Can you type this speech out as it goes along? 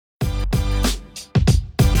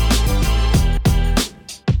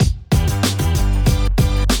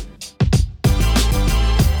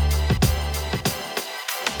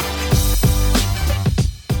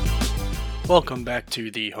Welcome back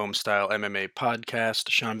to the Homestyle MMA podcast.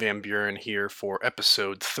 Sean Van Buren here for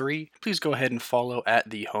episode 3. Please go ahead and follow at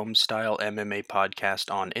the Homestyle MMA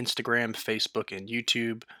podcast on Instagram, Facebook, and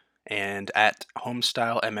YouTube, and at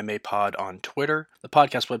Homestyle MMA Pod on Twitter. The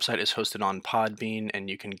podcast website is hosted on Podbean, and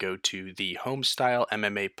you can go to the Homestyle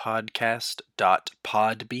MMA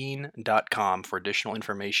Podcast.podbean.com for additional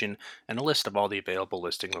information and a list of all the available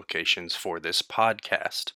listing locations for this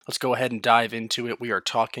podcast. Let's go ahead and dive into it. We are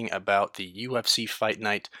talking about the UFC Fight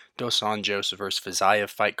Night Dos Anjos vs.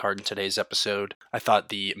 Fiziev fight card in today's episode. I thought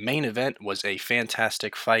the main event was a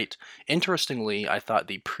fantastic fight. Interestingly, I thought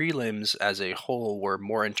the prelims as a whole were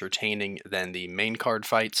more entertaining than the main card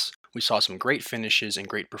fights. We saw some great finishes and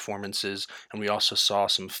great performances, and we also saw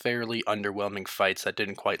some fairly underwhelming fights that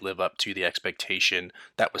didn't quite live up to the expectation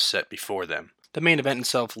that was set before them. The main event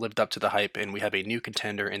itself lived up to the hype, and we have a new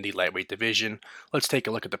contender in the lightweight division. Let's take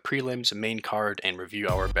a look at the prelims, main card, and review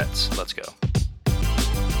our bets. Let's go.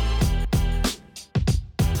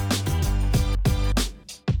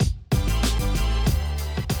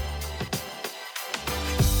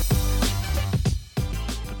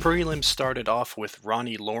 Prelims started off with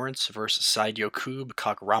Ronnie Lawrence versus Saidyokub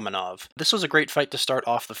Kakhramonov. This was a great fight to start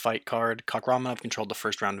off the fight card. Kakhramonov controlled the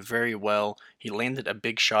first round very well. He landed a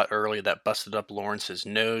big shot early that busted up Lawrence's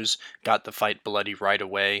nose, got the fight bloody right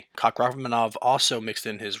away. Kakhramonov also mixed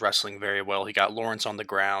in his wrestling very well. He got Lawrence on the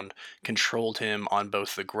ground, controlled him on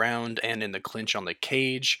both the ground and in the clinch on the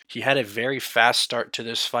cage. He had a very fast start to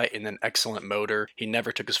this fight and an excellent motor. He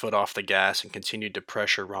never took his foot off the gas and continued to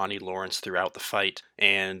pressure Ronnie Lawrence throughout the fight.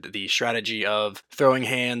 And the strategy of throwing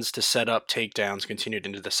hands to set up takedowns continued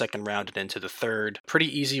into the second round and into the third. Pretty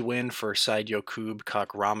easy win for Saidyokub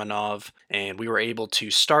Kakhramonov, and we were able to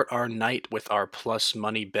start our night with our plus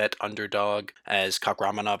money bet underdog as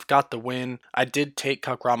Kakhramonov got the win. I did take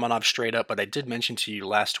Kakhramonov straight up, but I did mention to you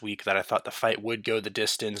last week that I thought the fight would go the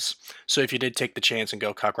distance. So if you did take the chance and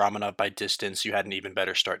go Kakhramonov by distance, you had an even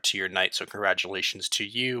better start to your night, so congratulations to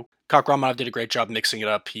you. Kakhramonov did a great job mixing it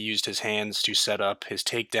up. He used his hands to set up his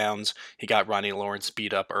takedowns. He got Ronnie Lawrence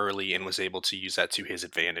beat up early and was able to use that to his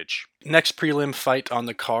advantage. Next prelim fight on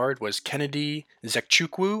the card was Kennedy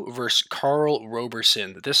Nzechukwu versus Karl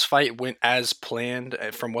Roberson. This fight went as planned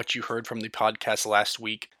from what you heard from the podcast last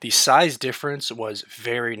week. The size difference was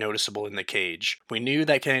very noticeable in the cage. We knew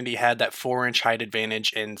that Kennedy had that 4-inch height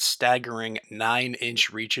advantage and staggering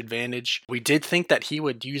 9-inch reach advantage. We did think that he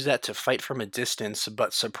would use that to fight from a distance,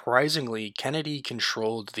 but surprisingly, Kennedy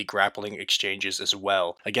controlled the grappling exchanges as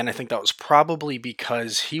well. Again, I think that was probably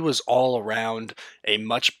because he was all around a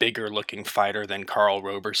much bigger looking fighter than Karl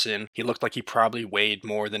Roberson. He looked like he probably weighed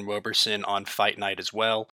more than Roberson on fight night as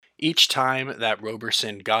well. Each time that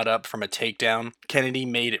Roberson got up from a takedown, Kennedy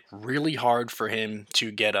made it really hard for him to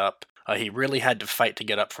get up. He really had to fight to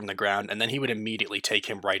get up from the ground, and then he would immediately take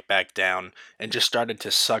him right back down and just started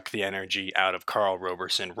to suck the energy out of Karl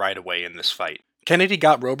Roberson right away in this fight. Kennedy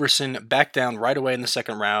got Roberson back down right away in the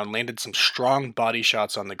second round, landed some strong body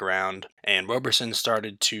shots on the ground, and Roberson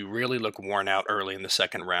started to really look worn out early in the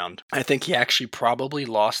second round. I think he actually probably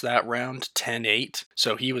lost that round 10-8,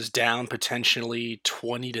 so he was down potentially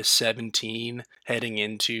 20-17 heading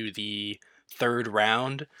into the third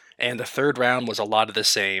round. And the third round was a lot of the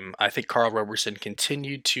same. I think Karl Roberson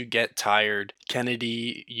continued to get tired.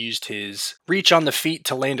 Kennedy used his reach on the feet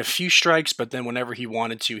to land a few strikes, but then whenever he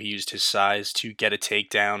wanted to, he used his size to get a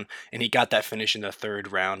takedown. And he got that finish in the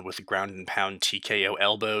third round with ground and pound TKO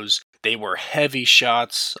elbows. They were heavy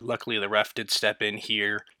shots. Luckily, the ref did step in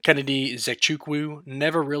here. Kennedy Nzechukwu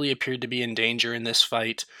never really appeared to be in danger in this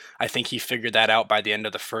fight. I think he figured that out by the end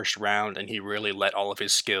of the first round, and he really let all of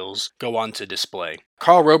his skills go on to display.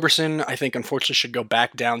 Karl Roberson, I think, unfortunately should go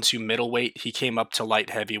back down to middleweight. He came up to light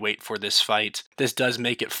heavyweight for this fight. This does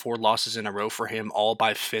make it 4 losses in a row for him, all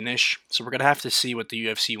by finish. So we're going to have to see what the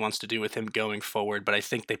UFC wants to do with him going forward, but I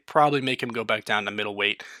think they probably make him go back down to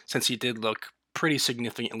middleweight since he did look pretty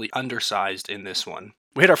significantly undersized in this one.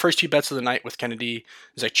 We hit our first 2 bets of the night with Kennedy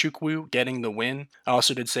Nzechukwu getting the win. I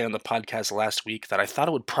also did say on the podcast last week that I thought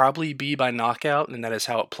it would probably be by knockout, and that is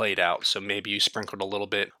how it played out. So maybe you sprinkled a little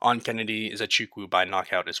bit on Kennedy Nzechukwu by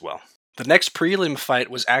knockout as well. The next prelim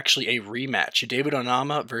fight was actually a rematch, David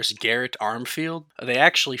Onama versus Garrett Armfield. They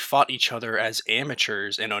actually fought each other as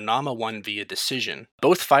amateurs, and Onama won via decision.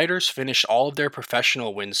 Both fighters finished all of their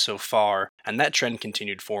professional wins so far and that trend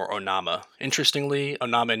continued for Onama. Interestingly,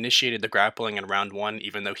 Onama initiated the grappling in round 1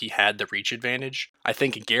 even though he had the reach advantage. I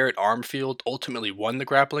think Garrett Armfield ultimately won the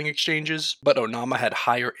grappling exchanges, but Onama had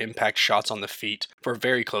higher impact shots on the feet for a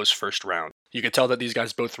very close first round. You could tell that these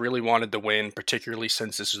guys both really wanted the win, particularly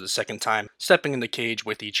since this was the second time stepping in the cage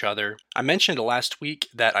with each other. I mentioned last week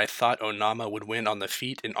that I thought Onama would win on the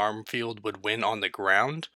feet and Armfield would win on the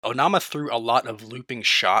ground. Onama threw a lot of looping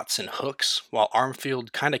shots and hooks, while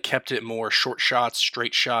Armfield kind of kept it more short shots,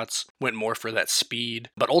 straight shots, went more for that speed.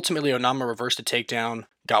 But ultimately, Onama reversed a takedown,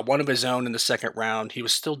 got one of his own in the second round. He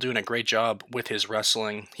was still doing a great job with his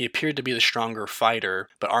wrestling. He appeared to be the stronger fighter,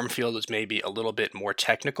 but Armfield was maybe a little bit more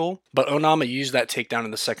technical. But Onama used that takedown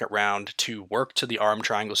in the second round to work to the arm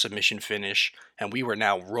triangle submission finish, and we were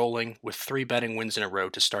now rolling with 3 betting wins in a row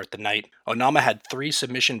to start the night. Onama had 3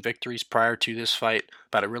 submission victories prior to this fight,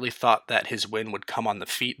 but I really thought that his win would come on the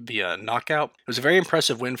feet via knockout. It was a very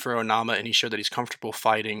impressive win for Onama, and he showed that he's comfortable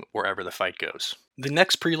fighting wherever the fight goes. The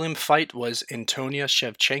next prelim fight was Antonia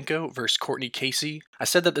Shevchenko versus Courtney Casey. I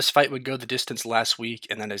said that this fight would go the distance last week,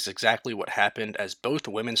 and that is exactly what happened, as both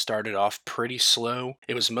women started off pretty slow.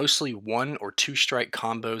 It was mostly 1 or 2 strike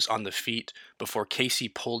combos on the feet before Casey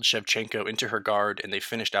pulled Shevchenko into her guard and they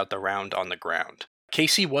finished out the round on the ground.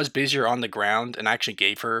 Casey was busier on the ground and actually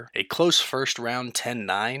gave her a close first round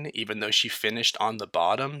 10-9, even though she finished on the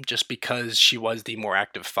bottom, just because she was the more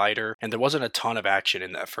active fighter, and there wasn't a ton of action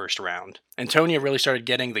in that first round. Antonia really started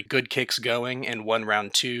getting the good kicks going and won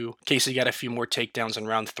round 2. Casey got a few more takedowns in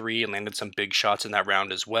round 3 and landed some big shots in that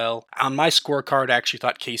round as well. On my scorecard, I actually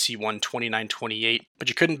thought Casey won 29-28, but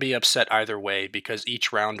you couldn't be upset either way because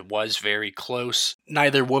each round was very close.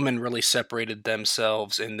 Neither woman really separated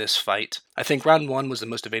themselves in this fight. I think round 1 was the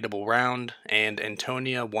most debatable round, and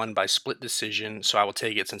Antonia won by split decision, so I will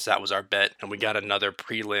take it since that was our bet, and we got another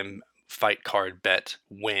prelim fight card bet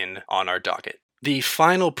win on our docket. The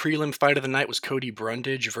final prelim fight of the night was Cody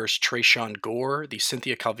Brundage versus Tresean Gore. The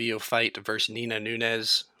Cynthia Calvillo fight versus Nina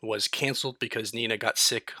Nunes was canceled because Nina got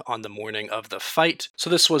sick on the morning of the fight. So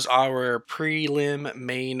this was our prelim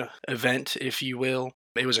main event, if you will.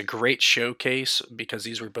 It was a great showcase because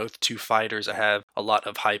these were both 2 fighters that have a lot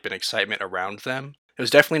of hype and excitement around them. It was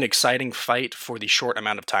definitely an exciting fight for the short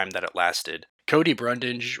amount of time that it lasted. Cody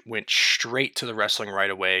Brundage went straight to the wrestling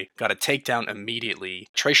right away, got a takedown immediately.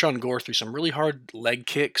 Tresean Gore threw some really hard leg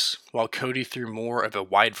kicks, while Cody threw more of a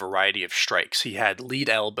wide variety of strikes. He had lead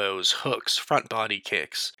elbows, hooks, front body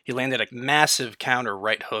kicks. He landed a massive counter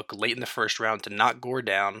right hook late in the first round to knock Gore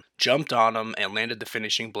down, jumped on him, and landed the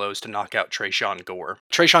finishing blows to knock out Tresean Gore.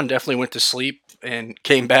 Tresean definitely went to sleep and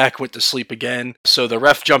came back, went to sleep again. So the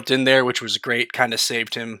ref jumped in there, which was great, kind of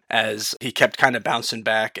saved him as he kept kind of bouncing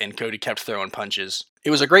back and Cody kept throwing punches. It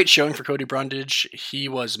was a great showing for Cody Brundage. He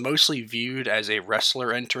was mostly viewed as a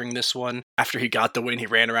wrestler entering this one. After he got the win, he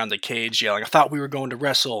ran around the cage yelling, "I thought we were going to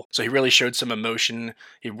wrestle." So he really showed some emotion.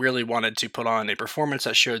 He really wanted to put on a performance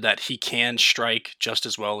that showed that he can strike just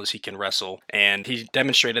as well as he can wrestle. And he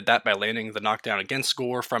demonstrated that by landing the knockdown against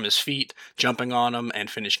Gore from his feet, jumping on him, and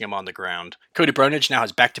finishing him on the ground. Cody Brundage now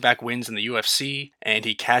has back-to-back wins in the UFC, and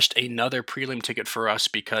he cashed another prelim ticket for us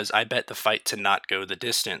because I bet the fight to not go the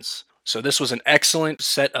distance. So this was an excellent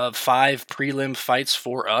set of 5 prelim fights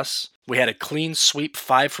for us. We had a clean sweep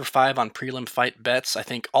 5 for 5 on prelim fight bets. I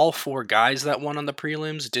think all 4 guys that won on the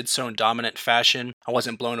prelims did so in dominant fashion. I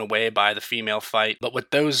wasn't blown away by the female fight, but with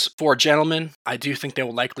those 4 gentlemen, I do think they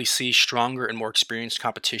will likely see stronger and more experienced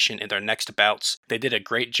competition in their next bouts. They did a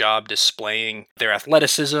great job displaying their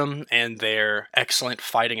athleticism and their excellent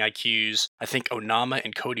fighting IQs. I think Onama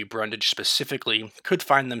and Cody Brundage specifically could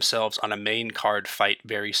find themselves on a main card fight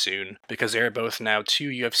very soon because they're both now 2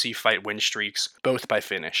 UFC fight win streaks, both by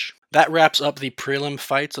finish. That wraps up the prelim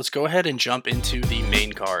fights. Let's go ahead and jump into the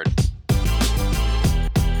main card.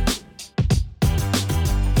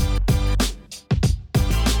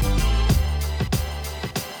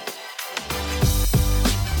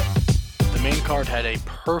 The main card had a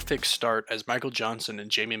perfect start as Michael Johnson and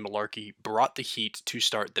Jamie Malarkey brought the heat to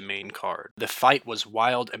start the main card. The fight was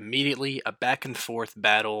wild immediately, a back and forth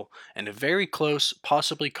battle, and a very close,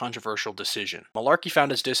 possibly controversial decision. Malarkey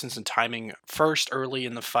found his distance and timing first early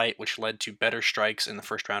in the fight, which led to better strikes in the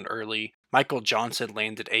first round early. Michael Johnson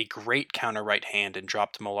landed a great counter right hand and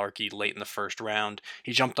dropped Malarkey late in the first round.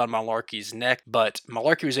 He jumped on Malarkey's neck, but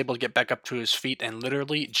Malarkey was able to get back up to his feet, and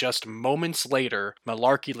literally just moments later,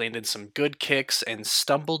 Malarkey landed some good kicks and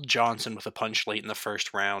stumbled Johnson with a punch late in the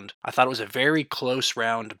first round. I thought it was a very close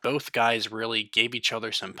round. Both guys really gave each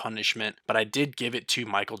other some punishment, but I did give it to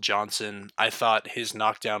Michael Johnson. I thought his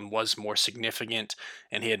knockdown was more significant,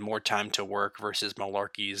 and he had more time to work versus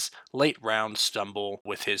Malarkey's late round stumble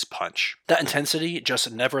with his punch. That intensity just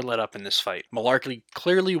never let up in this fight. Malarkey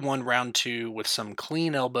clearly won round 2 with some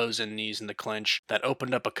clean elbows and knees in the clinch that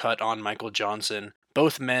opened up a cut on Michael Johnson.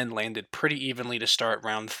 Both men landed pretty evenly to start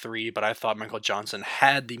round 3, but I thought Michael Johnson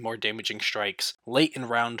had the more damaging strikes late in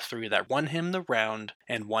round 3 that won him the round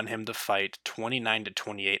and won him the fight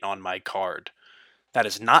 29-28 on my card. That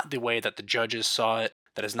is not the way that the judges saw it.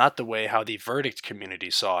 That is not the way how the verdict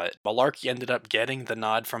community saw it. Malarkey ended up getting the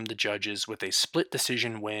nod from the judges with a split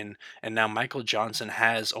decision win, and now Michael Johnson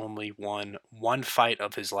has only won one fight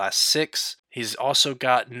of his last 6. He's also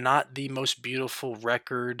got not the most beautiful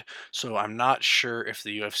record, so I'm not sure if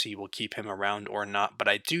the UFC will keep him around or not, but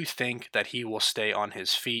I do think that he will stay on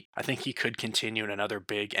his feet. I think he could continue in another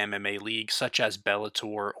big MMA league, such as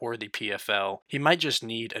Bellator or the PFL. He might just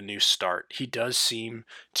need a new start. He does seem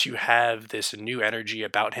to have this new energy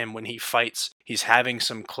about him when he fights. He's having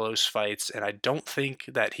some close fights, and I don't think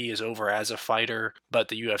that he is over as a fighter, but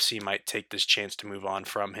the UFC might take this chance to move on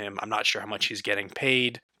from him. I'm not sure how much he's getting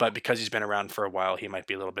paid, but because he's been around for a while, he might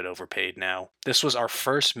be a little bit overpaid now. This was our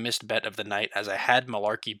first missed bet of the night, as I had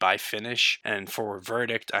Malarkey by finish, and for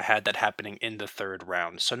verdict, I had that happening in the 3rd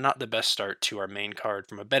round. So not the best start to our main card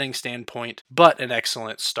from a betting standpoint, but an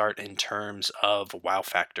excellent start in terms of wow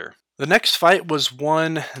factor. The next fight was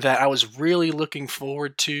one that I was really looking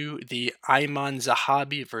forward to. The Ayman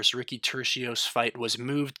Zahabi versus Ricky Turcios fight was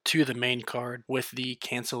moved to the main card with the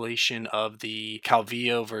cancellation of the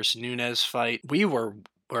Calvillo versus Nunes fight. We were,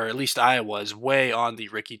 or at least I was, way on the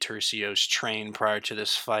Ricky Turcios train prior to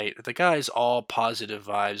this fight. The guy's all positive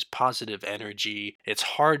vibes, positive energy. It's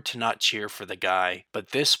hard to not cheer for the guy,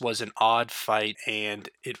 but this was an odd fight, and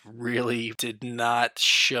it really did not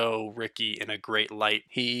show Ricky in a great light.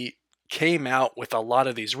 He came out with a lot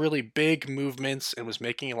of these really big movements and was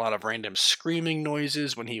making a lot of random screaming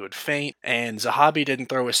noises when he would feint, and Zahabi didn't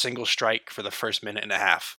throw a single strike for the first minute and a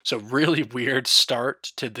half. So really weird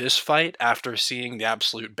start to this fight after seeing the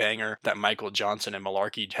absolute banger that Michael Johnson and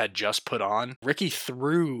Malarkey had just put on. Ricky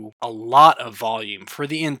threw a lot of volume for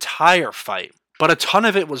the entire fight, but a ton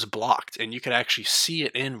of it was blocked, and you could actually see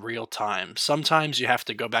it in real time. Sometimes you have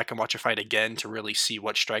to go back and watch a fight again to really see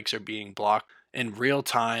what strikes are being blocked. In real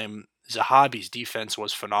time, Zahabi's defense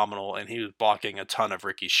was phenomenal, and he was blocking a ton of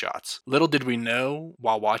Ricky's shots. Little did we know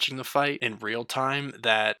while watching the fight in real time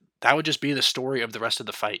that would just be the story of the rest of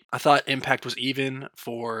the fight. I thought impact was even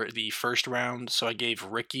for the first round, so I gave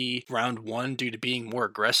Ricky round 1 due to being more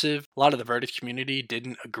aggressive. A lot of the verdict community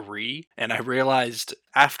didn't agree, and I realized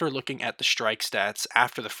after looking at the strike stats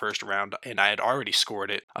after the first round, and I had already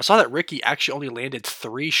scored it, I saw that Ricky actually only landed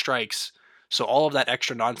 3 strikes. So all of that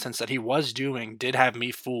extra nonsense that he was doing did have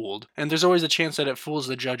me fooled. And there's always a chance that it fools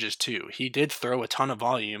the judges too. He did throw a ton of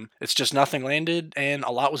volume. It's just nothing landed and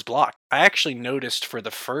a lot was blocked. I actually noticed for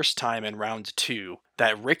the first time in round 2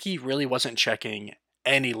 that Ricky really wasn't checking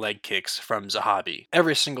any leg kicks from Zahabi.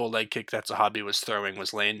 Every single leg kick that Zahabi was throwing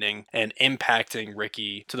was landing and impacting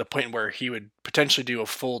Ricky to the point where he would potentially do a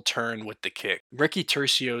full turn with the kick. Ricky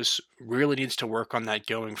Turcios really needs to work on that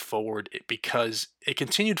going forward because it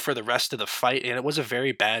continued for the rest of the fight and it was a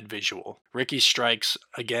very bad visual. Ricky's strikes,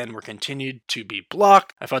 again, were continued to be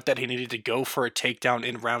blocked. I thought that he needed to go for a takedown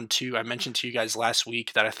in round 2. I mentioned to you guys last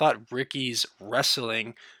week that I thought Ricky's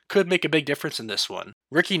wrestling could make a big difference in this one.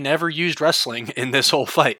 Ricky never used wrestling in this whole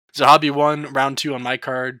fight. Zahabi won round 2 on my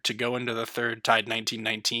card to go into the 3rd, tied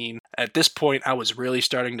 19-19. At this point, I was really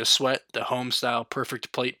starting to sweat the home-style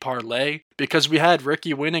perfect plate parlay because we had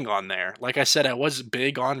Ricky winning on there. Like I said, I was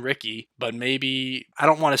big on Ricky, but maybe, I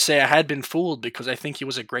don't want to say I had been fooled because I think he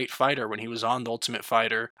was a great fighter when he was on The Ultimate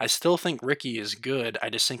Fighter. I still think Ricky is good. I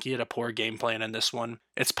just think he had a poor game plan in this one.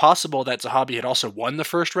 It's possible that Zahabi had also won the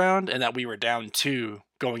first round and that we were down 2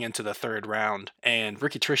 going into the 3rd round, and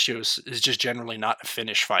Ricky Turcios is just generally not a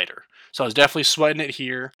finish fighter. So I was definitely sweating it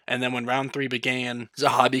here, and then when round 3 began,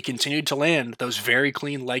 Zahabi continued to land those very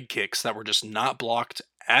clean leg kicks that were just not blocked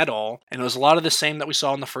at all, and it was a lot of the same that we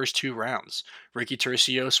saw in the first 2 rounds. Ricky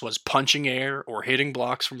Turcios was punching air or hitting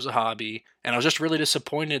blocks from Zahabi, and I was just really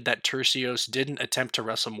disappointed that Turcios didn't attempt to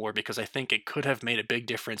wrestle more because I think it could have made a big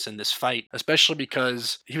difference in this fight, especially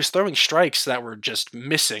because he was throwing strikes that were just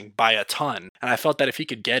missing by a ton, and I felt that if he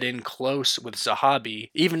could get in close with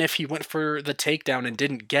Zahabi, even if he went for the takedown and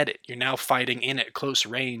didn't get it, you're now fighting in at close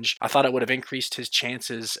range, I thought it would have increased his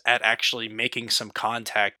chances at actually making some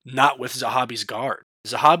contact, not with Zahabi's guard.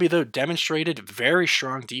 Zahabi, though, demonstrated very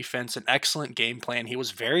strong defense and excellent game plan. He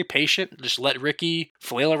was very patient, just let Ricky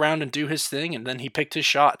flail around and do his thing, and then he picked his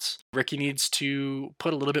shots. Ricky needs to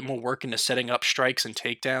put a little bit more work into setting up strikes and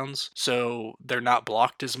takedowns so they're not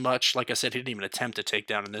blocked as much. Like I said, he didn't even attempt a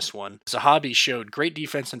takedown in this one. Zahabi showed great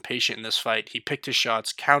defense and patience in this fight. He picked his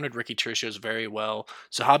shots, countered Ricky Turcios very well.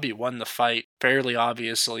 Zahabi won the fight fairly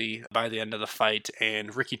obviously by the end of the fight,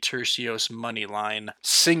 and Ricky Turcios' money line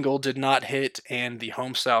single did not hit, and the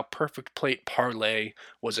homestyle perfect plate parlay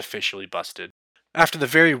was officially busted. After the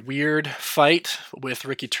very weird fight with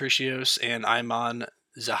Ricky Turcios and Ayman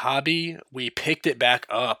Zahabi, we picked it back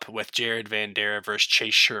up with Jared Vanderaa versus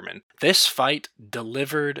Chase Sherman. This fight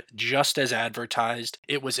delivered just as advertised.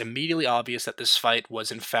 It was immediately obvious that this fight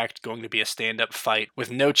was in fact going to be a stand-up fight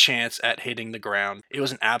with no chance at hitting the ground. It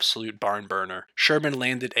was an absolute barn burner. Sherman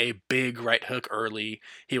landed a big right hook early.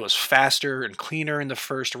 He was faster and cleaner in the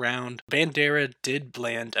first round. Vanderaa did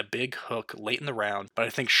land a big hook late in the round, but I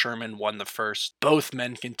think Sherman won the first. Both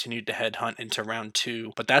men continued to headhunt into round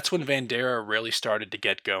 2, but that's when Vanderaa really started to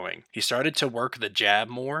get going. He started to work the jab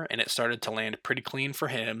more, and it started to land pretty clean for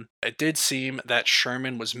him. It did seem that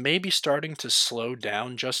Sherman was maybe starting to slow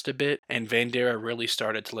down just a bit, and Vanderaa really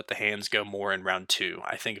started to let the hands go more in round 2.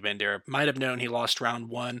 I think Vanderaa might have known he lost round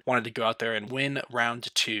 1, wanted to go out there and win round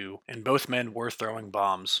 2, and both men were throwing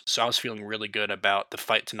bombs, so I was feeling really good about the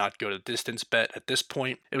fight to not go to the distance bet at this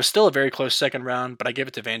point. It was still a very close second round, but I give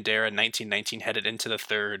it to Vanderaa. 19-19 headed into the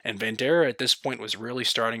third, and Vanderaa at this point was really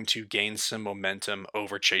starting to gain some momentum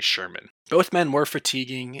over Chase Sherman. Both men were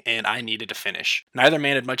fatiguing, and I needed a finish. Neither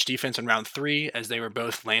man had much defense in round 3, as they were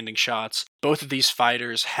both landing shots. Both of these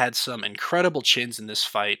fighters had some incredible chins in this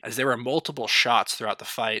fight, as there were multiple shots throughout the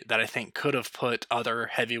fight that I think could have put other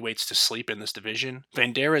heavyweights to sleep in this division.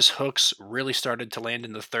 Vanderea's hooks really started to land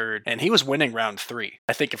in the third, and he was winning round 3.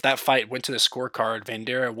 I think if that fight went to the scorecard,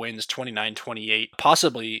 Vanderaa wins 29-28,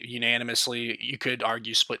 possibly unanimously. You could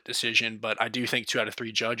argue split decision, but I do think 2 out of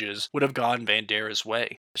 3 judges would have gone Vanderea's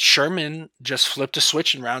way. Sherman just flipped a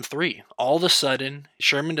switch in round 3. All of a sudden,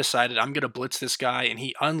 Sherman decided, I'm going to blitz this guy, and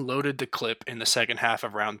he unloaded the clip in the second half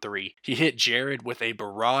of round 3. He hit Jared with a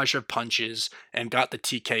barrage of punches and got the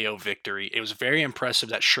TKO victory. It was very impressive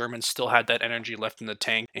that Sherman still had that energy left in the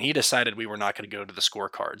tank, and he decided we were not going to go to the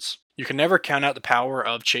scorecards. You can never count out the power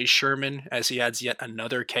of Chase Sherman, as he adds yet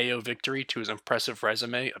another KO victory to his impressive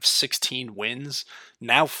resume of 16 wins,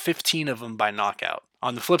 now 15 of them by knockout.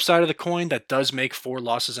 On the flip side of the coin, that does make 4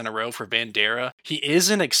 losses in a row for Vanderaa. He is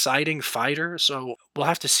an exciting fighter, so we'll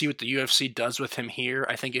have to see what the UFC does with him here.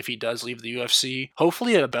 I think if he does leave the UFC,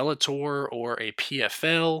 hopefully a Bellator or a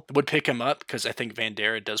PFL would pick him up, because I think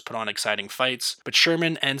Vanderaa does put on exciting fights. But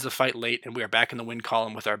Sherman ends the fight late, and we are back in the win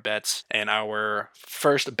column with our bets, and our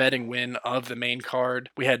first betting win of the main card.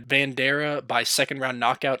 We had Vanderaa by second round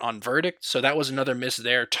knockout on verdict, so that was another miss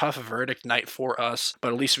there. Tough verdict night for us,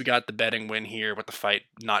 but at least we got the betting win here with the fight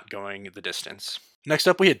not going the distance. Next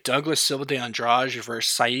up, we had Douglas Silva de Andrade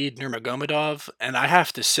versus Said Nurmagomedov, and I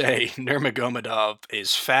have to say, Nurmagomedov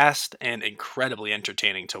is fast and incredibly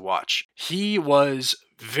entertaining to watch. He was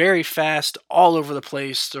very fast, all over the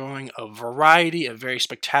place, throwing a variety of very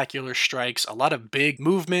spectacular strikes, a lot of big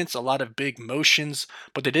movements, a lot of big motions,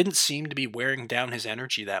 but they didn't seem to be wearing down his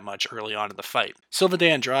energy that much early on in the fight. Silva de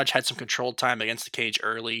Andrade had some controlled time against the cage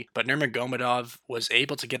early, but Nurmagomedov was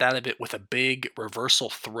able to get out of it with a big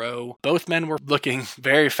reversal throw. Both men were looking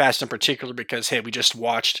very fast in particular because, hey, we just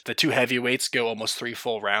watched the 2 heavyweights go almost 3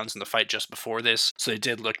 full rounds in the fight just before this, so they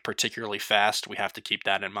did look particularly fast. We have to keep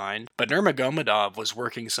that in mind. But Nurmagomedov was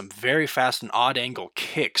working some very fast and odd angle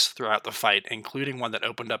kicks throughout the fight, including one that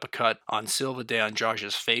opened up a cut on Silva de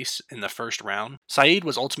Andrade's face in the first round. Said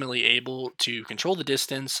was ultimately able to control the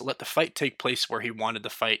distance, let the fight take place where he wanted the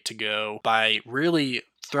fight to go by really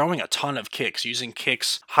throwing a ton of kicks, using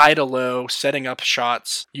kicks high to low, setting up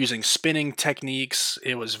shots, using spinning techniques.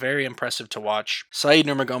 It was very impressive to watch. Said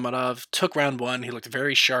Nurmagomedov took round 1. He looked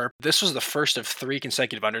very sharp. This was the first of 3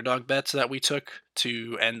 consecutive underdog bets that we took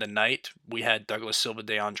to end the night. We had Douglas Silva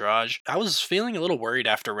de Andrade. I was feeling a little worried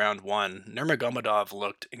after round 1. Nurmagomedov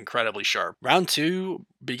looked incredibly sharp. Round 2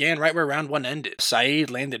 began right where round 1 ended.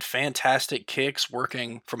 Said landed fantastic kicks,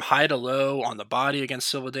 working from high to low on the body against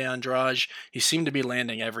Silva de Andrade. He seemed to be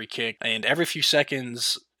landing every kick, and every few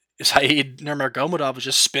seconds Said Nurmagomedov was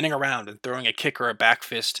just spinning around and throwing a kick or a back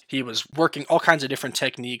fist. He was working all kinds of different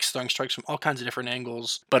techniques, throwing strikes from all kinds of different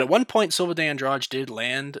angles. But at one point, Silva de Andrade did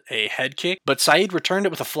land a head kick, but Said returned it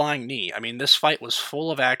with a flying knee. I mean, this fight was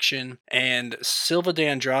full of action, and Silva de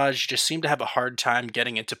Andrade just seemed to have a hard time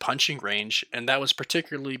getting into punching range, and that was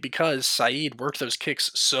particularly because Said worked those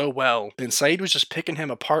kicks so well, and Said was just picking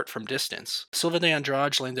him apart from distance. Silva de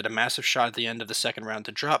Andrade landed a massive shot at the end of the second round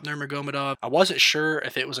to drop Nurmagomedov. I wasn't sure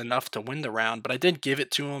if it was enough to win the round, but I did give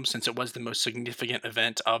it to him since it was the most significant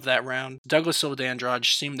event of that round. Douglas Silva de Andrade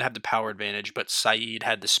seemed to have the power advantage, but Said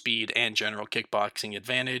had the speed and general kickboxing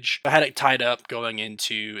advantage. I had it tied up going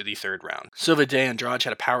into the third round. Silva de Andrade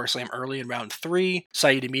had a power slam early in round 3.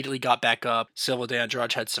 Said immediately got back up. Silva de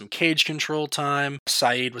Andrade had some cage control time.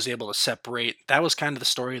 Said was able to separate. That was kind of the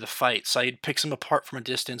story of the fight. Said picks him apart from a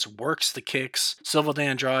distance, works the kicks. Silva de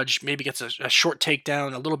Andrade maybe gets a short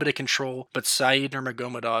takedown, a little bit of control, but Said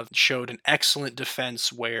Nurmagomedov showed an excellent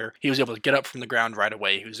defense where he was able to get up from the ground right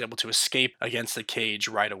away. He was able to escape against the cage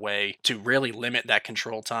right away to really limit that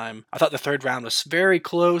control time. I thought the third round was very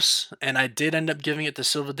close, and I did end up giving it to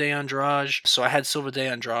Silva de Andrade. So I had Silva de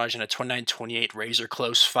Andrade in a 29-28 razor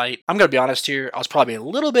close fight. I'm going to be honest here, I was probably a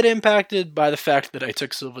little bit impacted by the fact that I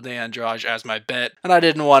took Silva de Andrade as my bet, and I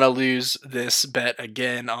didn't want to lose this bet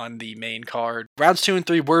again on the main card. Rounds 2 and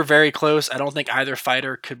 3 were very close. I don't think either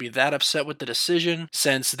fighter could be that upset with the decision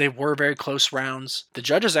since they were very close rounds. The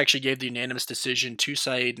judges actually gave the unanimous decision to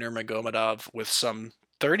Said Nurmagomedov with some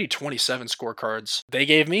 30-27 scorecards. They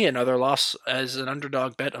gave me another loss as an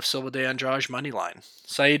underdog bet of Silva de Andrade moneyline.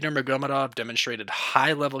 Said Nurmagomedov demonstrated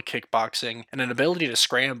high-level kickboxing and an ability to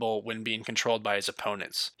scramble when being controlled by his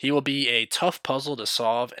opponents. He will be a tough puzzle to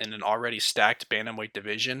solve in an already stacked bantamweight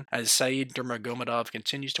division as Said Nurmagomedov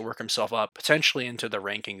continues to work himself up, potentially into the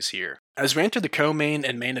rankings here. As we enter the co-main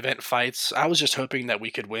and main event fights, I was just hoping that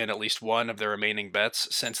we could win at least one of the remaining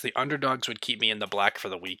bets since the underdogs would keep me in the black for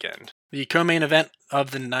the weekend. The co-main event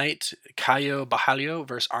of the night, Caio Borralho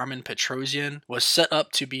vs. Armen Petrosyan, was set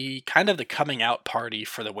up to be kind of the coming out party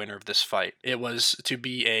for the winner of this fight. It was to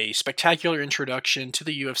be a spectacular introduction to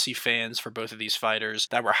the UFC fans for both of these fighters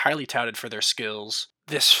that were highly touted for their skills.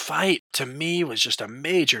 This fight, to me, was just a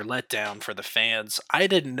major letdown for the fans. I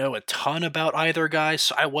didn't know a ton about either guy,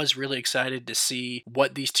 so I was really excited to see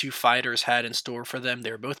what these two fighters had in store for them.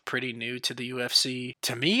 They were both pretty new to the UFC.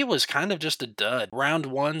 To me, it was kind of just a dud. Round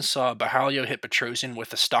 1 saw Borralho hit Petrosyan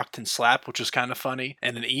with a Stockton slap, which was kind of funny,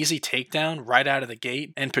 and an easy takedown right out of the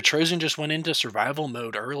gate, and Petrosyan just went into survival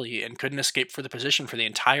mode early and couldn't escape for the position for the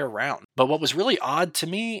entire round. But what was really odd to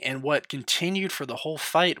me, and what continued for the whole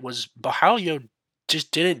fight, was Borralho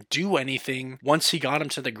just didn't do anything once he got him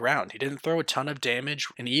to the ground. He didn't throw a ton of damage,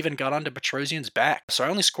 and he even got onto Petrosyan's back. So I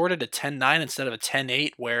only scored it a 10-9 instead of a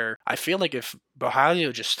 10-8, where I feel like if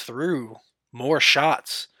Borralho just threw more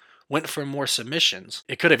shots, went for more submissions,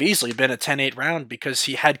 it could have easily been a 10-8 round because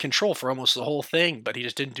he had control for almost the whole thing, but he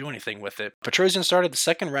just didn't do anything with it. Petrosyan started the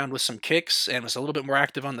second round with some kicks and was a little bit more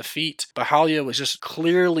active on the feet. Borralho was just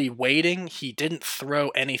clearly waiting. He didn't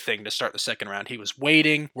throw anything to start the second round. He was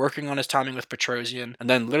waiting, working on his timing with Petrosyan, and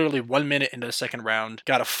then literally 1 minute into the second round,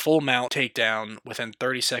 got a full mount takedown within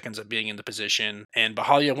 30 seconds of being in the position, and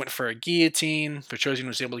Borralho went for a guillotine. Petrosyan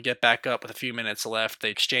was able to get back up with a few minutes left. They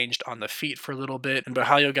exchanged on the feet for a little bit, and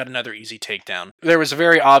Borralho got another easy takedown. There was a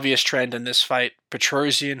very obvious trend in this fight.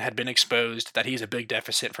 Petrosyan had been exposed that he's a big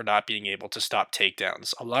deficit for not being able to stop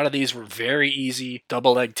takedowns. A lot of these were very easy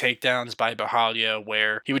double leg takedowns by Borralho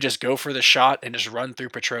where he would just go for the shot and just run through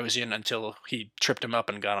Petrosyan until he tripped him up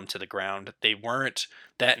and got him to the ground. They weren't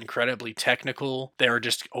that incredibly technical. They were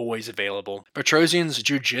just always available. Petrosyan's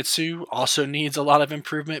jiu-jitsu also needs a lot of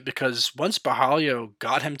improvement because once Borralho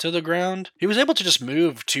got him to the ground, he was able to just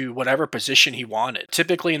move to whatever position he wanted.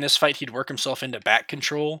 Typically in this fight, he'd work himself into back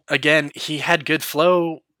control. Again, he had good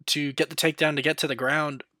flow to get the takedown to get to the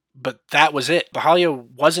ground, but that was it. Borralho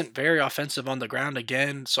wasn't very offensive on the ground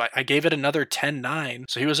again, so I gave it another 10-9.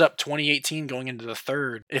 So he was up 20-18 going into the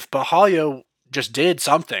third. If Borralho just did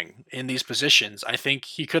something in these positions, I think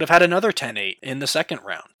he could have had another 10-8 in the second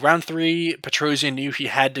round. Round 3, Petrosyan knew he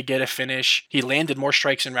had to get a finish. He landed more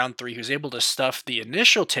strikes in round 3. He was able to stuff the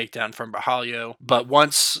initial takedown from Borralho, but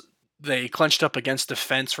once they clenched up against the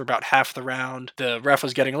fence for about half the round, the ref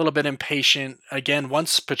was getting a little bit impatient. Again,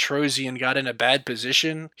 once Petrosyan got in a bad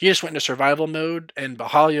position, he just went into survival mode, and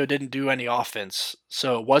Borralho didn't do any offense.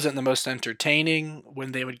 So it wasn't the most entertaining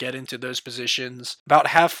when they would get into those positions. About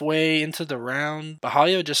halfway into the round,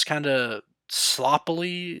 Borralho just kind of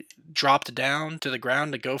sloppily dropped down to the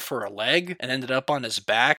ground to go for a leg and ended up on his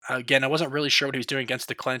back. Again, I wasn't really sure what he was doing against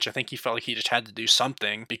the clinch. I think he felt like he just had to do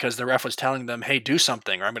something because the ref was telling them, hey, do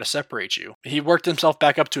something or I'm going to separate you. He worked himself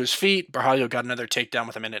back up to his feet. Borralho got another takedown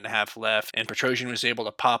with a minute and a half left, and Petrosian was able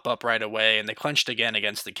to pop up right away, and they clinched again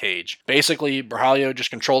against the cage. Basically, Borralho just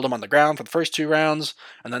controlled him on the ground for the first 2 rounds,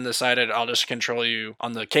 and then decided, I'll just control you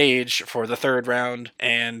on the cage for the 3rd round,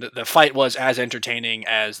 and the fight was as entertaining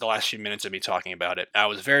as the last few minutes of me talking about it. I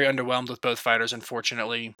was very underwhelmed with both fighters,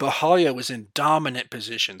 unfortunately. Borralho was in dominant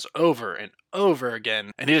positions over and over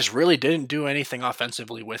again, and he just really didn't do anything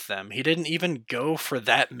offensively with them. He didn't even go for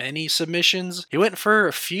that many submissions. He went for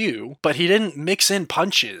a few, but he didn't mix in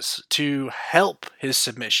punches to help his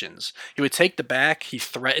submissions. He would take the back, he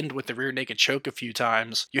threatened with the rear naked choke a few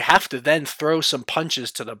times. You have to then throw some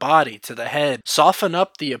punches to the body, to the head, soften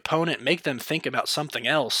up the opponent, make them think about something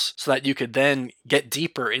else so that you could then get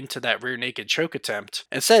deeper into that rear naked choke attempt.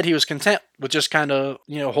 Instead, he was content with just kind of,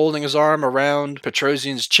 holding his arm around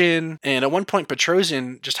Petrosian's chin, and at one point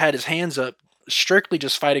Petrosian just had his hands up, strictly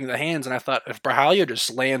just fighting the hands, and I thought if Borralho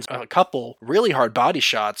just lands a couple really hard body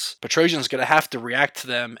shots, Petrosian's going to have to react to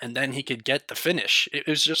them, and then he could get the finish. It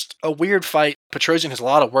was just a weird fight. Petrosian has a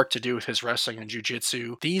lot of work to do with his wrestling and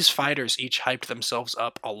jiu-jitsu. These fighters each hyped themselves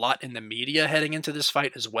up a lot in the media heading into this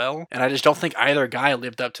fight as well, and I just don't think either guy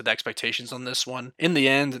lived up to the expectations on this one. In the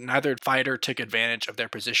end, neither fighter took advantage of their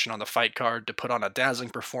position on the fight card to put on a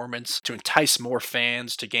dazzling performance, to entice more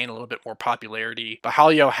fans, to gain a little bit more popularity.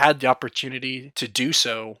 Borralho had the opportunity to do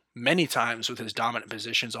so many times with his dominant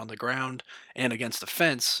positions on the ground and against the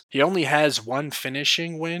fence. He only has one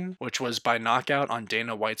finishing win, which was by knockout on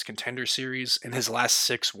Dana White's Contender Series in his last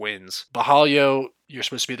 6 wins. Borralho, you're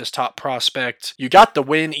supposed to be this top prospect. You got the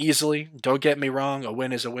win easily. Don't get me wrong. A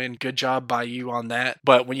win is a win. Good job by you on that.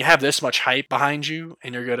 But when you have this much hype behind you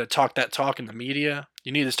and you're going to talk that talk in the media,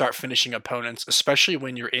 you need to start finishing opponents, especially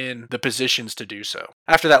when you're in the positions to do so.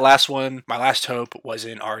 After that last one, my last hope was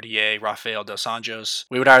in RDA, Rafael dos Anjos.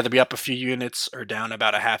 We would either be up a few units or down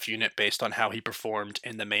about a half unit based on how he performed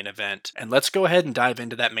in the main event. And let's go ahead and dive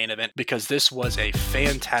into that main event because this was a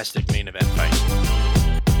fantastic main event fight.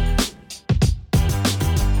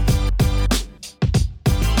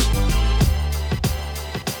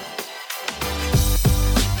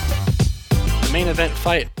 Main event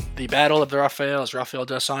fight. The battle of the Rafaels, Rafael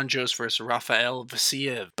dos Anjos versus Rafael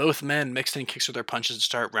Fiziev. Both men mixed in kicks with their punches to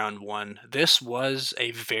start round 1. This was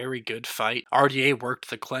a very good fight. RDA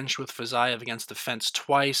worked the clinch with Fiziev against the fence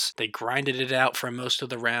twice. They grinded it out for most of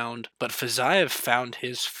the round, but Fiziev found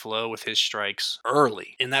his flow with his strikes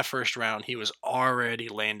early. In that first round, he was already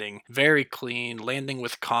landing very clean, landing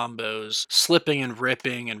with combos, slipping and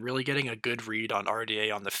ripping, and really getting a good read on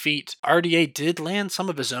RDA on the feet. RDA did land some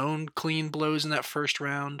of his own clean blows in that first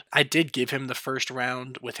round. I did give him the first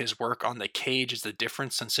round with his work on the cage as the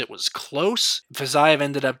difference since it was close. Fiziev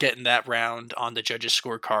ended up getting that round on the judges'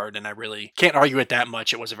 scorecard, and I really can't argue it that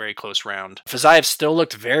much. It was a very close round. Fiziev still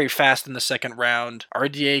looked very fast in the second round.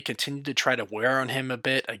 RDA continued to try to wear on him a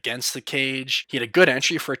bit against the cage. He had a good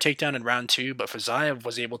entry for a takedown in round 2, but Fiziev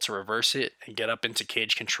was able to reverse it and get up into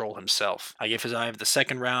cage control himself. I gave Fiziev the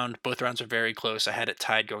second round. Both rounds were very close. I had it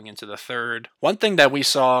tied going into the third. One thing that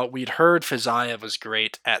we'd heard Fiziev was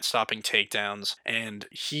great at stopping takedowns, and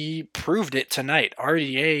he proved it tonight.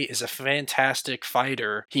 RDA is a fantastic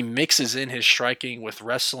fighter. He mixes in his striking with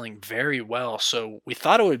wrestling very well, so we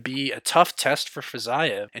thought it would be a tough test for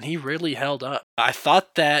Fiziev, and he really held up. I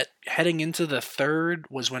thought that heading into the third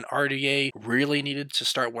was when RDA really needed to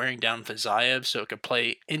start wearing down Fiziev so it could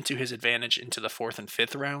play into his advantage into the 4th and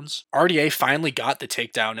 5th rounds. RDA finally got the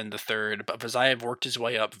takedown in the third, but Fiziev worked his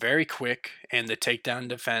way up very quick, and the takedown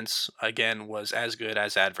defense, again, was as good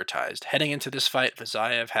as advertised. Heading into this fight,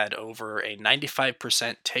 Fiziev had over a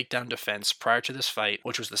 95% takedown defense prior to this fight,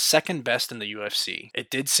 which was the second best in the UFC.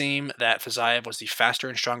 It did seem that Fiziev was the faster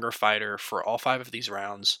and stronger fighter for all 5 of these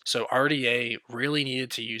rounds, so RDA really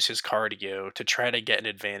needed to use his cardio to try to get an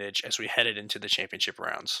advantage as we headed into the championship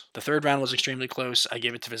rounds. The third round was extremely close. I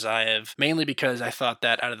gave it to Fiziev, mainly because I thought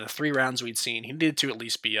that out of the 3 rounds we'd seen, he needed to at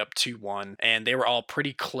least be up 2-1, and they were all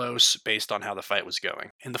pretty close based on how the fight was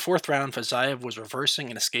going. In the 4th round, Fiziev was reversing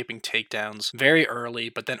and escaping takedowns very early,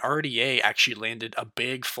 but then RDA actually landed a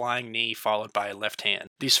big flying knee followed by a left hand.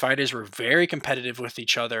 These fighters were very competitive with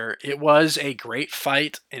each other. It was a great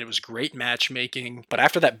fight, and it was great matchmaking, but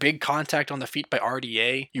after that big contact on the feet by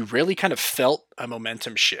RDA, you really kind of felt a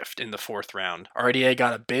momentum shift in the fourth round. RDA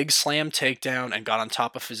got a big slam takedown and got on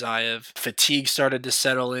top of Fiziev. Fatigue started to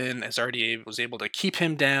settle in as RDA was able to keep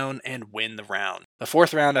him down and win the round. The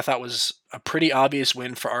fourth round I thought was a pretty obvious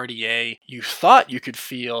win for RDA. You thought you could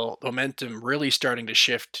feel momentum really starting to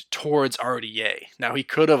shift towards RDA. Now, he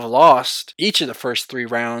could have lost each of the first 3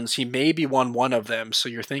 rounds. He maybe won one of them, so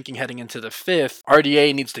you're thinking heading into the fifth,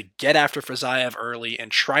 RDA needs to get after Fiziev early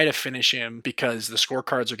and try to finish him because the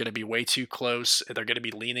scorecards are going to be way too close. They're going to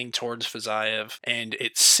be leaning towards Fiziev, and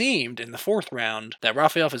it seemed in the fourth round that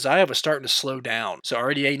Rafael Fiziev was starting to slow down, so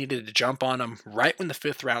RDA needed to jump on him right when the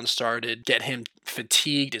fifth round started, get him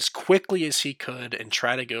fatigued as quickly as he could, and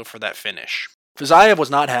try to go for that finish. Fiziev was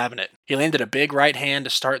not having it. He landed a big right hand to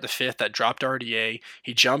start the fifth that dropped RDA.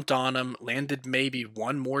 He jumped on him, landed maybe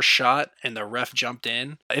one more shot, and the ref jumped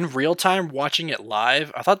in. In real time, watching it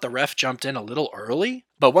live, I thought the ref jumped in a little early.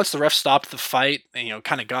 But once the ref stopped the fight and,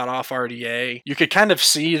 kind of got off RDA, you could kind of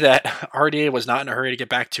see that RDA was not in a hurry to get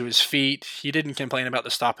back to his feet. He didn't complain about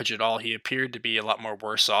the stoppage at all. He appeared to be a lot more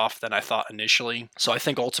worse off than I thought initially. So I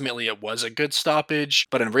think ultimately it was a good stoppage.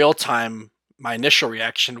 But in real time, my initial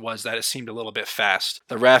reaction was that it seemed a little bit fast.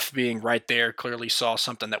 The ref being right there clearly saw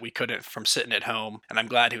something that we couldn't from sitting at home, and I'm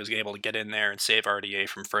glad he was able to get in there and save RDA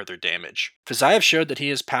from further damage. Fiziev showed that he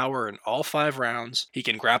has power in all 5 rounds. He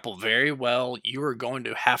can grapple very well. You are going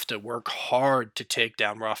to have to work hard to take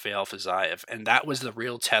down Rafael Fiziev, and that was the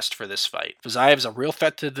real test for this fight. Fiziev's a real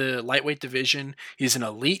threat to the lightweight division. He's an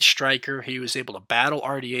elite striker. He was able to battle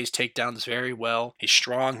RDA's takedowns very well. He's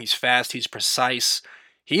strong, he's fast, he's precise.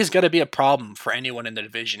 He's going to be a problem for anyone in the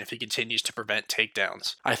division if he continues to prevent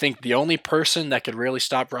takedowns. I think the only person that could really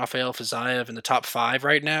stop Rafael Fiziev in the top 5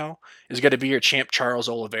 right now is going to be your champ Charles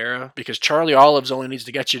Oliveira, because Charlie Olives only needs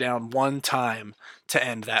to get you down one time to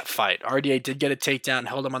end that fight. RDA did get a takedown,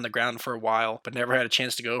 held him on the ground for a while, but never had a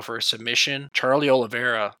chance to go for a submission. Charlie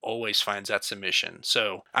Oliveira always finds that submission.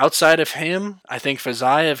 So outside of him, I think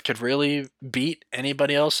Fiziev could really beat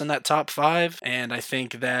anybody else in that top 5, and I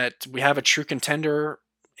think that we have a true contender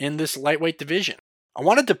in this lightweight division. I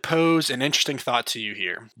wanted to pose an interesting thought to you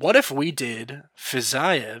here. What if we did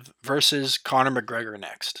Fiziev versus Conor McGregor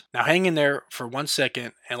next? Now hang in there for 1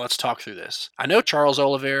 second and let's talk through this. I know Charles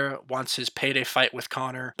Oliveira wants his payday fight with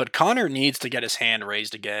Conor, but Conor needs to get his hand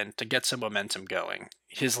raised again to get some momentum going.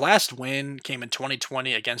 His last win came in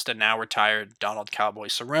 2020 against a now retired Donald Cowboy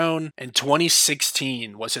Cerrone, and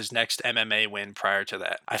 2016 was his next MMA win prior to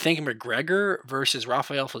that. I think McGregor versus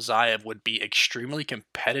Rafael Fiziev would be extremely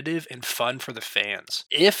competitive and fun for the fans.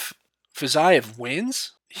 If Fiziev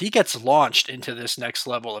wins, he gets launched into this next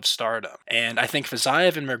level of stardom. And I think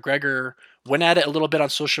Fiziev and McGregor went at it a little bit on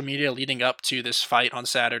social media leading up to this fight on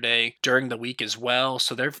Saturday during the week as well.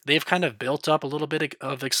 So they've kind of built up a little bit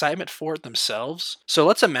of excitement for it themselves. So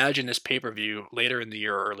let's imagine this pay-per-view later in the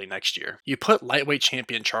year or early next year. You put lightweight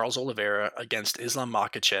champion Charles Oliveira against Islam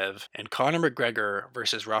Makhachev and Conor McGregor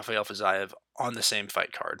versus Rafael Fiziev on the same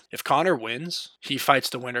fight card. If Conor wins, he fights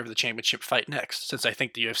the winner of the championship fight next, since I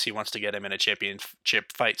think the UFC wants to get him in a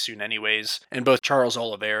championship fight soon anyways, and both Charles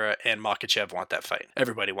Oliveira and Makhachev want that fight.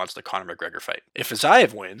 Everybody wants the Conor McGregor fight. If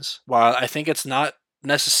Fiziev wins, while I think it's not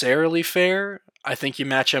necessarily fair, I think you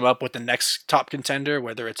match him up with the next top contender,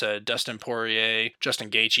 whether it's a Dustin Poirier,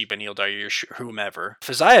 Justin Gaethje, Beneil Dariush, whomever.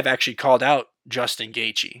 Fiziev actually called out Justin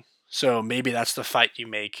Gaethje. So maybe that's the fight you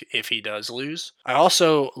make if he does lose. I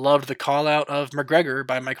also loved the call out of McGregor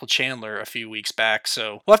by Michael Chandler a few weeks back.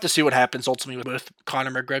 So we'll have to see what happens ultimately with both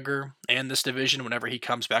Conor McGregor and this division whenever he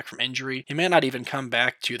comes back from injury. He may not even come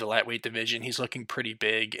back to the lightweight division. He's looking pretty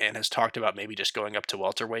big and has talked about maybe just going up to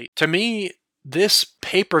welterweight. To me, this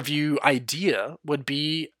pay-per-view idea would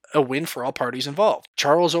be a win for all parties involved.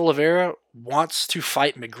 Charles Oliveira wants to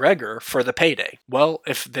fight McGregor for the payday. Well,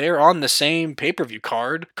 if they're on the same pay-per-view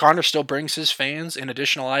card, Conor still brings his fans in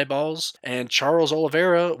additional eyeballs, and Charles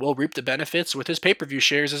Oliveira will reap the benefits with his pay-per-view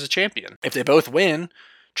shares as a champion. If they both win,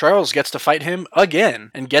 Charles gets to fight him again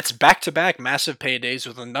and gets back-to-back massive paydays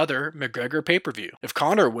with another McGregor pay-per-view. If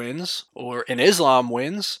Conor wins, or an Islam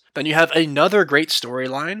wins, then you have another great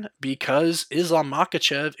storyline because Islam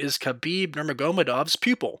Makhachev is Khabib Nurmagomedov's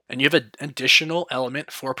pupil, and you have an additional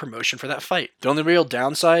element for promotion for that fight. The only real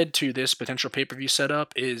downside to this potential pay-per-view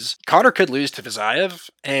setup is Conor could lose to Fiziev,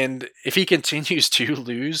 and if he continues to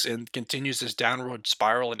lose and continues this downward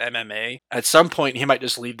spiral in MMA, at some point he might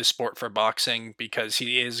just leave the sport for boxing because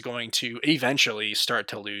he is going to eventually start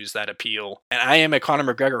to lose that appeal. And I am a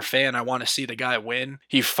Conor McGregor fan. I want to see the guy win.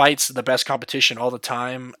 He fights the best competition all the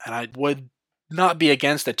time, and I would not be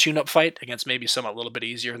against a tune-up fight against maybe someone a little bit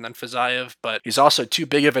easier than Fiziev, but he's also too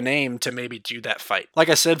big of a name to maybe do that fight. Like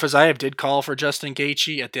I said, Fiziev did call for Justin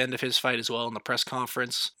Gaethje at the end of his fight as well in the press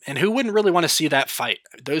conference. And who wouldn't really want to see that fight?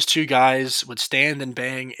 Those two guys would stand and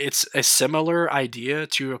bang. It's a similar idea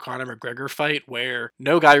to a Conor McGregor fight where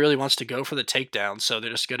no guy really wants to go for the takedown, so they're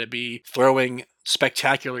just going to be throwing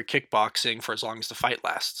spectacular kickboxing for as long as the fight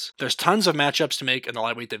lasts. There's tons of matchups to make in the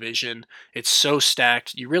lightweight division. It's so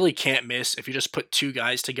stacked. You really can't miss if you just put two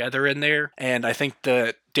guys together in there. And I think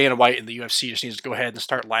the Dana White and the UFC just needs to go ahead and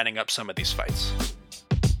start lining up some of these fights.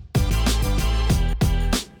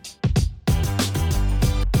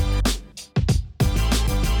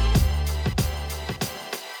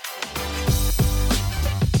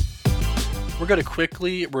 We're going to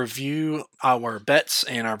quickly review our bets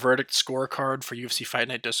and our verdict scorecard for UFC Fight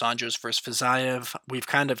Night Dos Anjos versus Fiziev. We've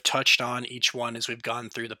kind of touched on each one as we've gone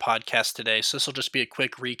through the podcast today, so this will just be a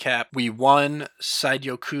quick recap. We won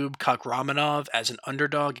Fiziev Kakhramonov as an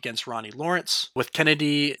underdog against Ronnie Lawrence. With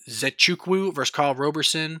Kennedy Nzechukwu versus Carl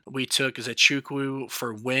Roberson, we took Nzechukwu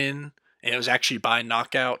for win. It was actually by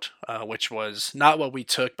knockout, which was not what we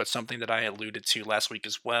took, but something that I alluded to last week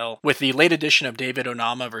as well. With the late edition of David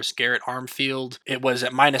Onama versus Garrett Armfield, it was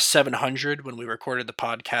at minus 700 when we recorded the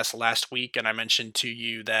podcast last week, and I mentioned to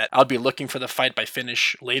you that I'll be looking for the fight by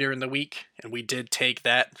finish later in the week, and we did take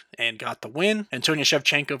that and got the win. Antonia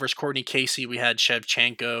Shevchenko versus Courtney Casey, we had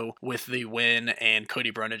Shevchenko with the win, and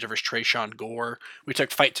Cody Brundage versus Tresean Gore. We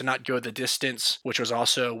took fight to not go the distance, which was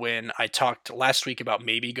also when I talked last week about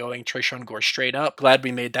maybe going Tresean Gore straight up. Glad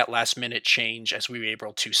we made that last minute change as we were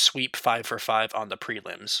able to sweep 5 for 5 on the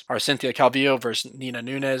prelims. Our Cynthia Calvillo versus Nina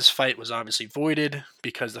Nunes fight was obviously voided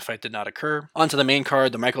because the fight did not occur. Onto the main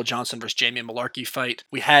card, the Michael Johnson versus Jamie Malarkey fight.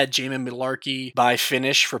 We had Jamie Malarkey by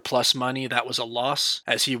finish for plus money. That was a loss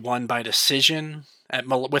as he won by decision.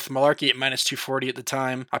 With Malarkey at minus 240 at the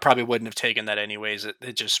time, I probably wouldn't have taken that anyways.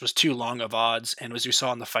 It just was too long of odds, and as we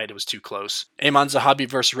saw in the fight, it was too close. Ayman Zahabi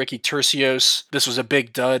versus Ricky Turcios. This was a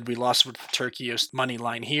big dud. We lost with the Turcios money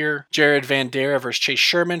line here. Jared Vanderaa versus Chase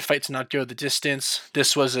Sherman. Fight to not go the distance.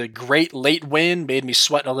 This was a great late win. Made me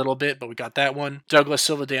sweat a little bit, but we got that one. Douglas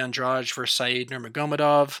Silva de Andrade versus Said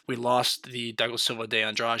Nurmagomedov. We lost the Douglas Silva de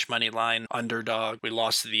Andrade money line underdog. We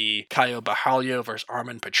lost the Caio Bajallo versus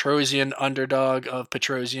Armen Petrosyan underdog of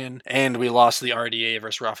Petrosyan, and we lost the RDA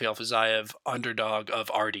versus Rafael Fiziev underdog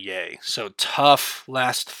of RDA. So tough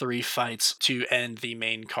last 3 fights to end the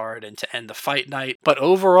main card and to end the fight night. But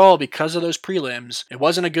overall, because of those prelims, it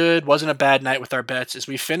wasn't a bad night with our bets as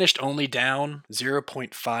we finished only down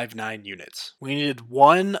 0.59 units. We needed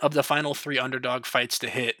one of the final 3 underdog fights to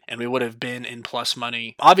hit, and we would have been in plus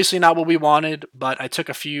money. Obviously not what we wanted, but I took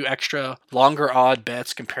a few extra longer odd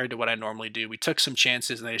bets compared to what I normally do. We took some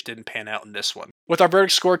chances and they just didn't pan out in this one. With our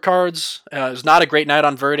verdict scorecards, it was not a great night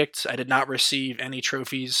on verdicts. I did not receive any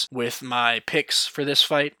trophies with my picks for this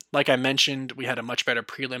fight. Like I mentioned, we had a much better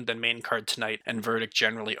prelim than main card tonight, and verdict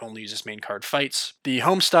generally only uses main card fights. The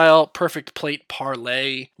homestyle perfect plate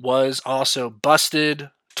parlay was also busted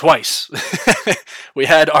twice. We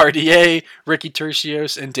had RDA, Ricky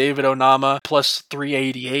Turcios, and David Onama plus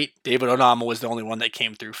 388. David Onama was the only one that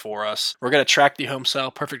came through for us. We're going to track the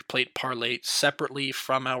homestyle perfect plate parlay separately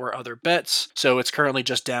from our other bets, so it's currently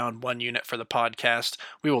just down 1 unit for the podcast.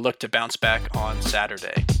 We will look to bounce back on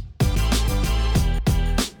Saturday.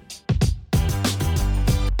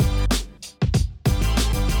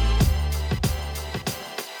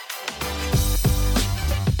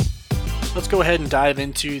 Let's go ahead and dive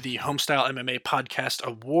into the Homestyle MMA Podcast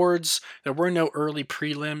Awards. There were no early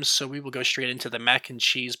prelims, so we will go straight into the mac and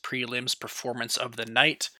cheese prelims performance of the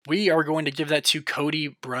night. We are going to give that to Cody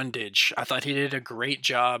Brundage. I thought he did a great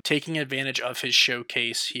job taking advantage of his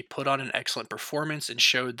showcase. He put on an excellent performance and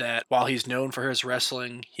showed that while he's known for his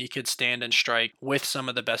wrestling, he could stand and strike with some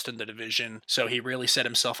of the best in the division. So he really set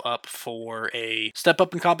himself up for a step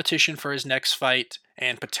up in competition for his next fight,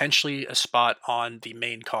 and potentially a spot on the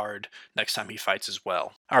main card next time he fights as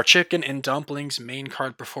well. Our chicken and dumplings main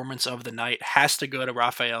card performance of the night has to go to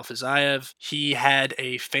Rafael Fiziev. He had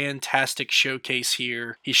a fantastic showcase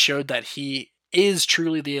here. He showed that he is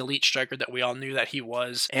truly the elite striker that we all knew that he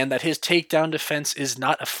was, and that his takedown defense is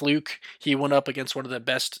not a fluke. He went up against one of the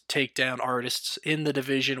best takedown artists in the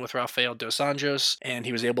division with Rafael Dos Anjos, and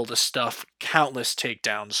he was able to stuff countless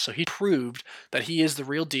takedowns. So he proved that he is the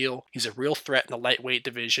real deal. He's a real threat in the lightweight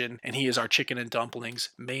division, and he is our chicken and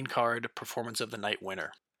dumplings main card performance of the night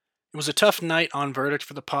winner. It was a tough night on verdict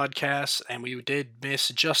for the podcast, and we did miss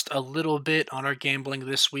just a little bit on our gambling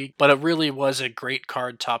this week, but it really was a great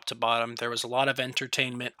card top to bottom. There was a lot of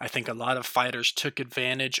entertainment. I think a lot of fighters took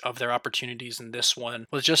advantage of their opportunities in this one,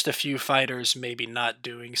 with just a few fighters maybe not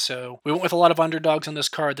doing so. We went with a lot of underdogs on this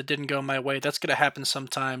card that didn't go my way. That's going to happen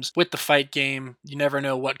sometimes. With the fight game, you never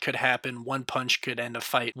know what could happen. One punch could end a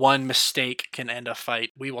fight. One mistake can end a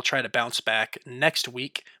fight. We will try to bounce back next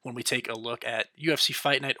week when we take a look at UFC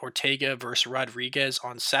Fight Night Ortega versus Rodriguez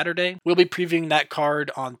on Saturday. We'll be previewing that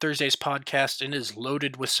card on Thursday's podcast, and it is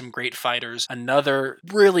loaded with some great fighters. Another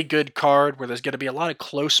really good card where there's going to be a lot of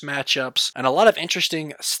close matchups and a lot of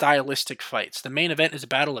interesting stylistic fights. The main event is a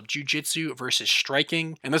battle of jiu-jitsu versus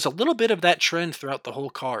striking, and there's a little bit of that trend throughout the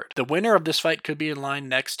whole card. The winner of this fight could be in line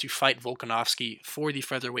next to fight Volkanovski for the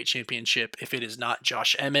featherweight championship if it is not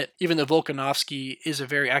Josh Emmett. Even though Volkanovski is a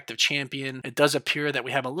very active champion, it does appear that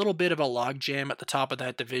we have a little bit of a logjam at the top of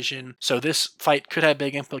that division. So this fight could have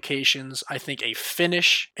big implications. I think a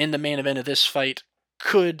finish in the main event of this fight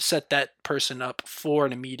could set that person up for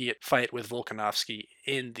an immediate fight with Volkanovski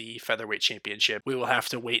in the featherweight championship. We will have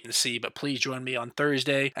to wait and see, but please join me on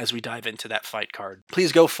Thursday as we dive into that fight card.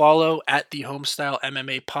 Please go follow at the Homestyle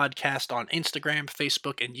MMA Podcast on Instagram,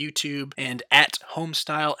 Facebook, and YouTube, and at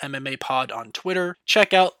Homestyle MMA Pod on Twitter.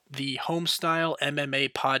 Check out the Homestyle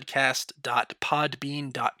MMA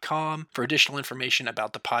Podcast.podbean.com for additional information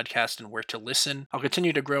about the podcast and where to listen. I'll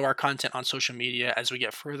continue to grow our content on social media as we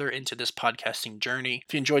get further into this podcasting journey.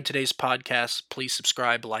 If you enjoyed today's podcast, please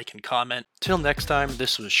subscribe, like, and comment. Till next time,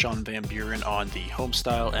 this was Sean Van Buren on the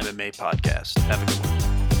Homestyle MMA Podcast. Have a good one.